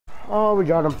Oh, we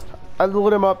got him. I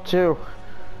lit him up too.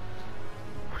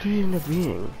 What did he end up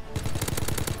being?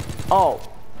 Oh.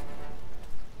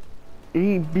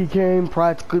 He became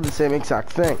practically the same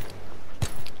exact thing.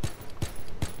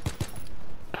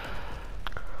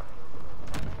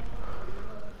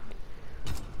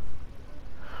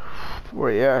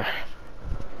 Where you at?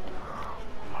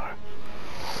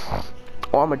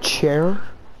 Oh, I'm a chair?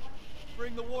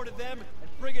 Bring the war to them and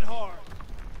bring it hard.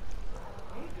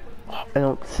 I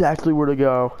know exactly where to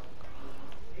go.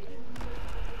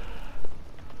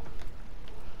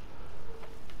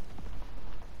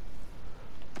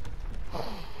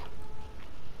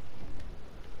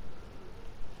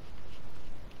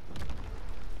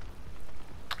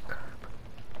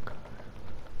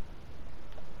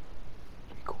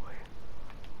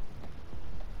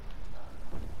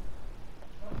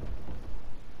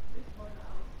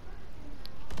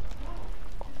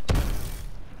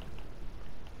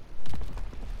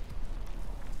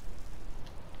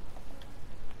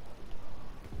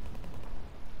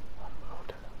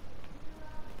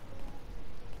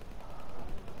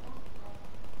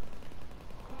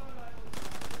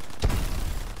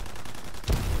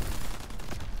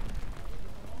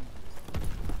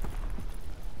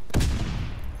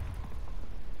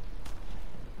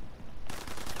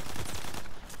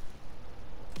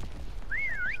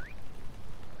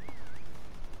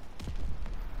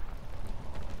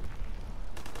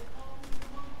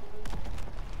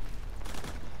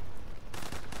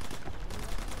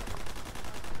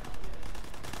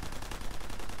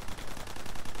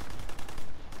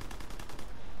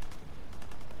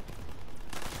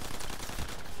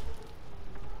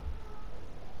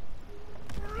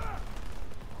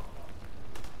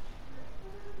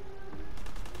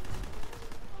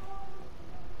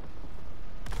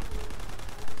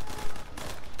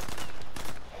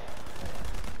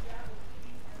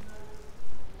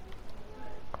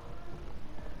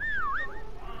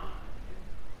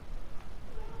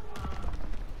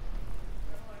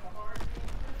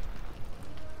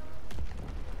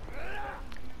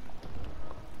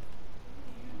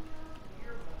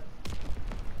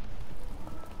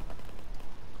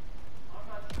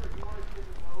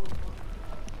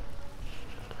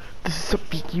 This is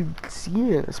something you see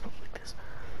in a spot like this.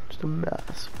 Just a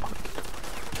mess.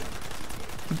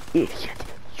 You idiot.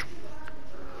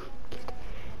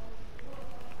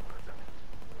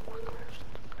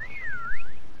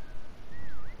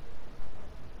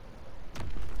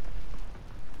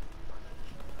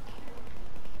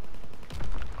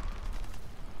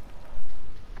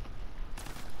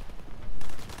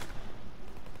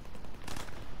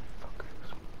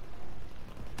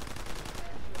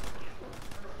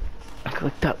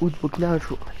 Like that would look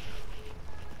natural.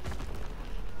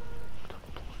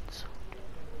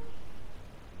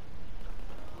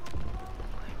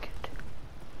 Blanket.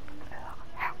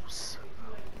 House.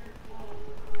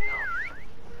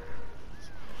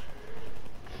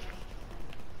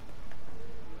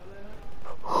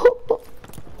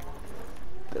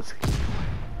 That's a cute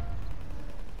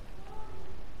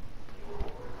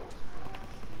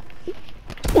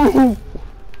one.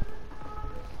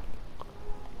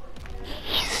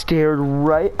 Stared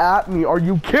right at me. Are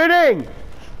you kidding?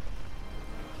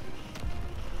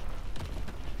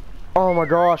 Oh my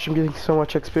gosh, I'm getting so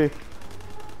much XP.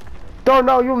 Don't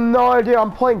know, you have no idea.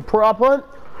 I'm playing prop hunt.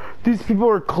 These people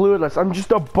are clueless. I'm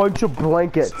just a bunch of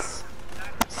blankets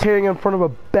sitting in front of a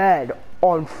bed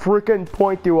on freaking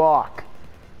Point du Lac.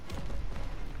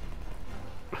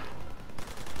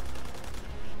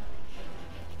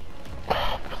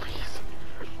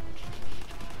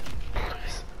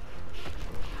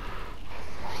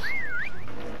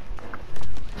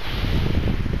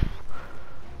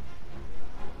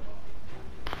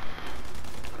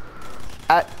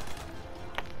 At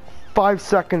 5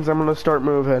 seconds, I'm gonna start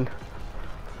moving.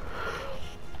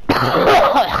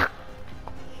 I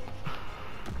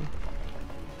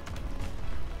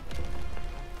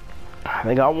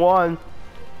got one.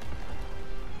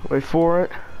 Wait for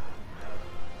it.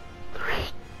 3,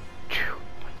 2, 1,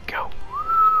 go.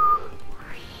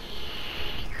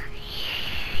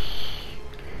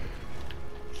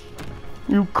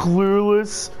 You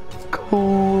clueless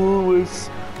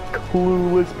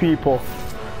people.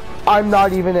 I'm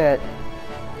not even it.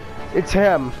 It's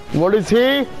him. What is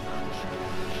he?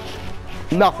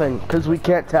 Nothing, because we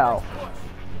can't tell.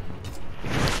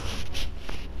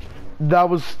 That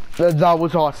was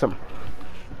awesome.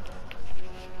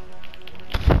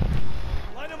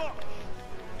 Line him up.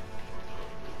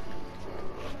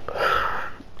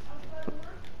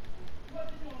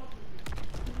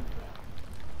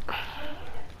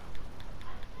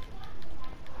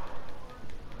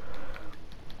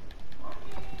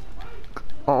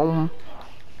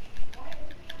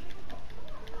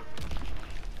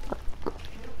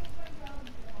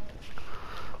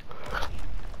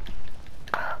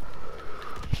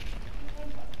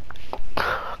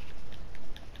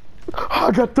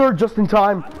 I got third just in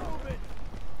time.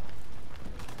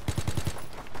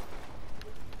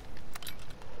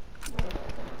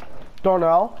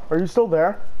 Darnell, are you still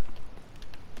there?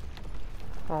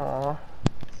 Aww.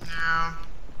 Yeah.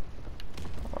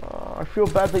 I feel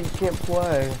bad that you can't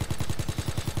play.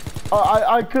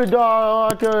 I could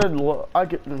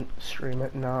stream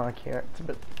it. No, I can't. It's a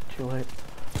bit too late.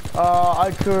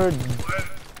 I could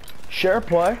share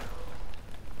play.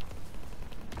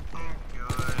 I'm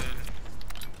good.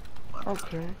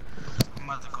 Okay. I'm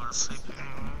about to go to sleep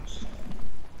anyways.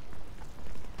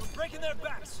 We're breaking their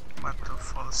backs. I'm about to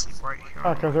fall asleep right here.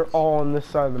 Okay, they're all on this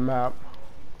side of the map.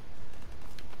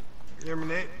 You hear me,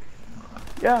 Nate?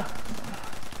 Yeah.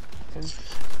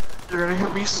 You're gonna hear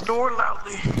me snore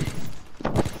loudly.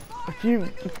 If you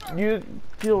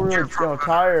feel really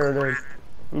tired or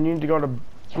you need to go to,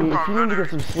 if you need to get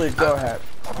some sleep, go ahead.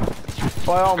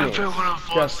 By all means. After when I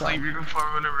fall asleep, you can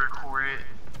probably gonna record it.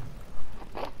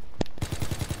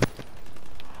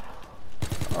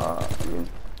 I mean,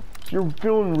 if you're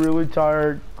feeling really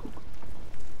tired,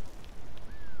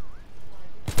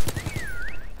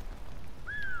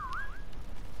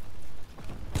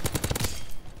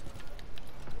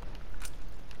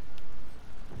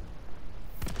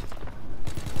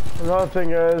 another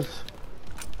thing is,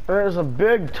 there's a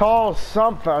big, tall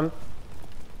something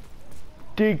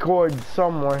decoyed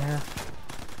somewhere here.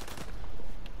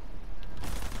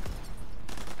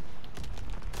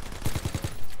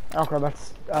 Okay,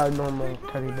 that's a normal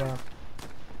teddy bear.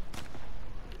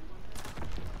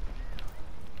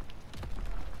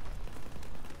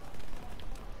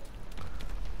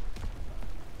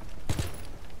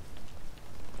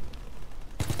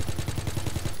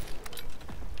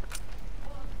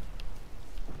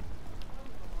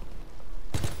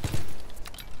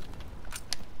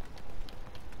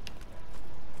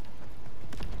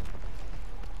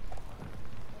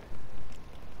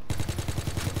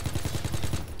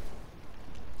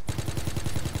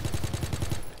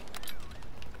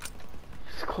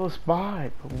 Close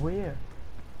by, but where?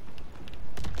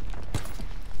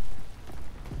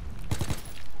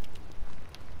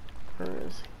 Where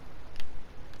is he?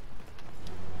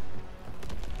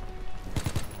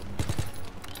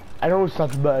 I know it's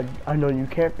not the bed. I know you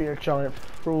can't be a giant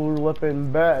fruit lip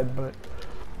in bed, but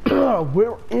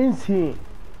where is he?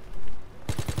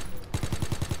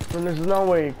 And there's no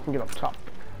way you can get up top.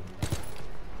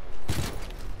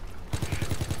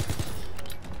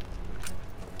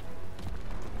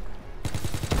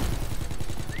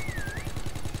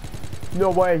 No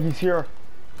way, he's here.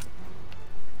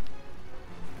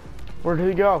 Where did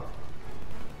he go?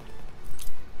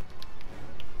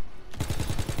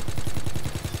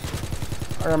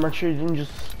 Alright, make sure you didn't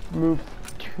just move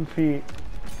 2 feet.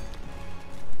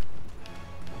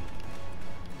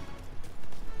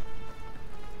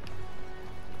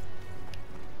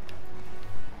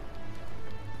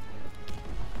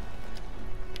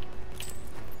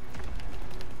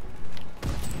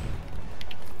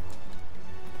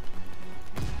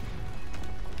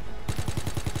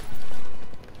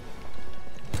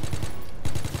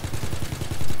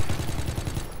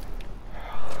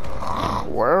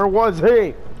 Where was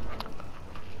he?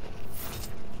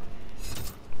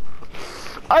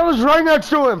 I was right next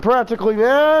to him, practically,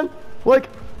 man. Like,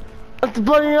 at the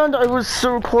very end, I was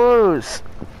so close.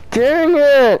 Dang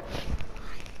it!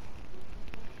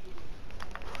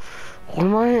 What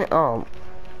am I?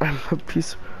 I'm a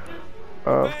piece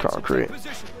of concrete.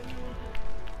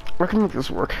 I can make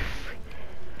this work.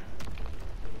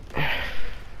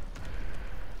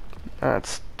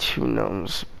 That's too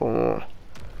noticeable.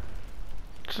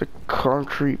 It's a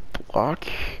concrete block.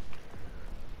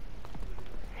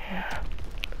 Yeah.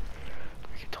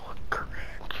 Make it look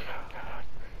correct.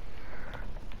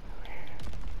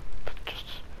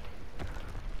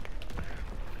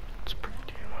 It's pretty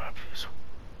damn obvious.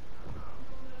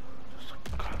 Just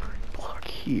a concrete block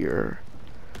here.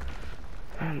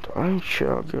 And I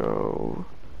shall go.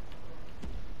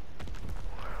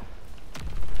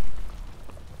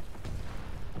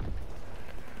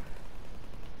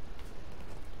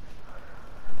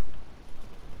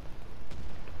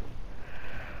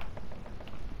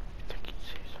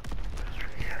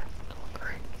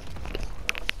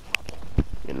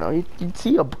 You know, you'd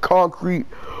see a concrete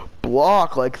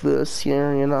block like this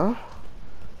here, you know?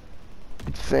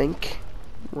 You'd think.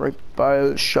 Right by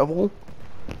a shovel.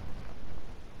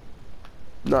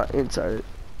 Not inside it.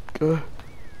 Good.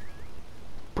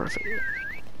 Perfect.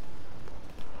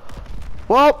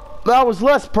 Well, that was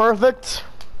less perfect.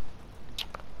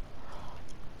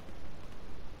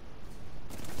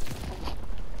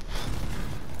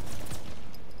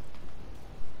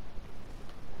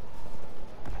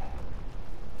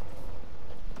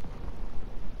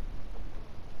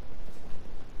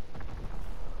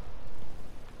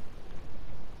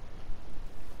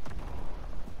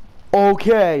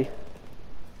 Okay.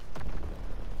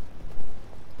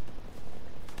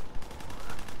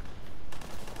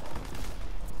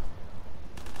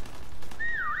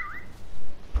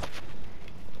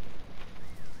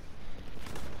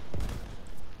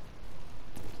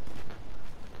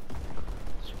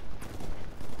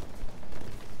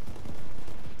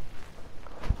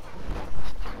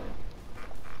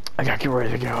 I gotta get ready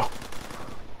to go.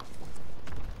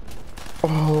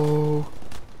 Oh.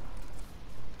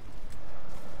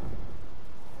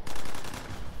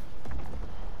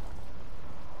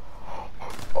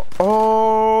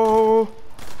 Oh.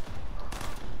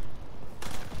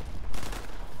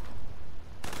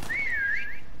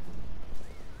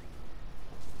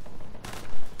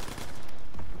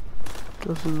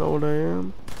 Doesn't know what I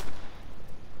am.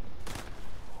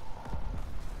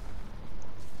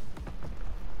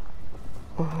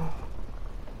 Oh.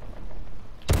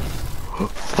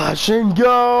 Flash and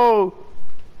go!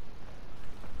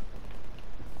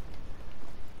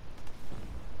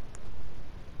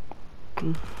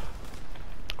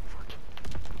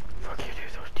 Fuck you, dude,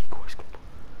 those decoys can...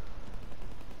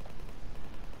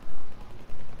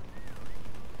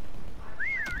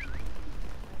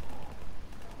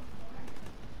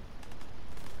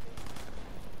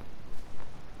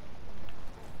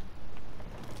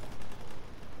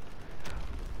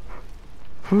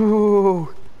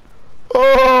 Ooh.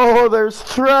 Oh, there's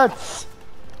threats!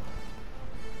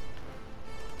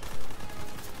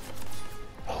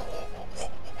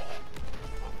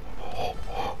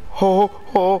 Ho,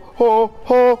 ho, ho,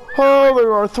 ho, ho,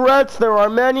 there are threats, there are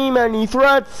many, many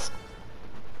threats.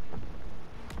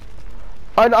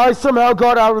 And I somehow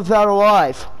got out of that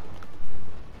alive.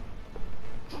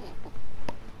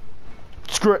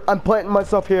 Screw it, I'm planting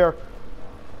myself here.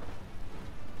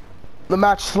 The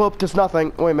match sloped is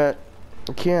nothing. Wait a minute.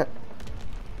 I can't.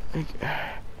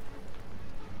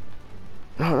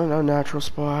 No, natural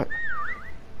spot.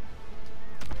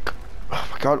 Oh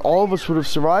my god, all of us would have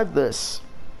survived this.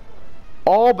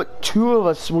 All but 2 of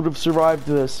us would have survived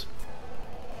this.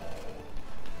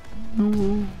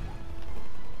 No.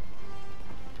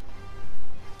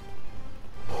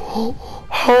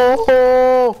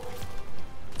 Oh.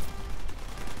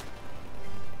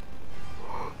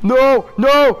 No,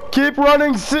 no, keep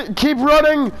running, keep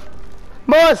running.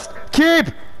 Must keep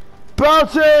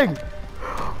bouncing.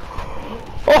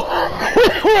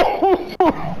 Oh.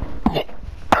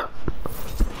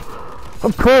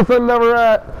 Of course I'm never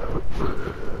at.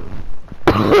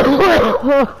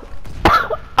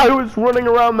 I was running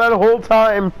around that whole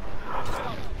time.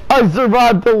 I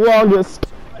survived the longest.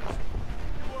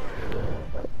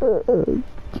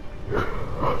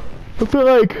 I feel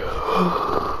like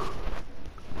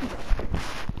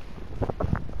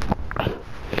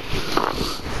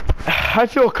I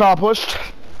feel accomplished.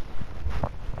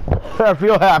 I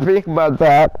feel happy about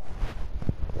that.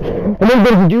 And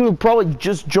then you probably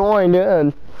just joined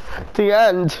in at the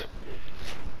end.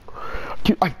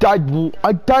 Dude, I died, no,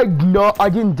 I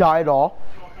didn't die at all.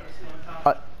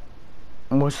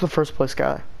 What's the first place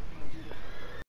guy?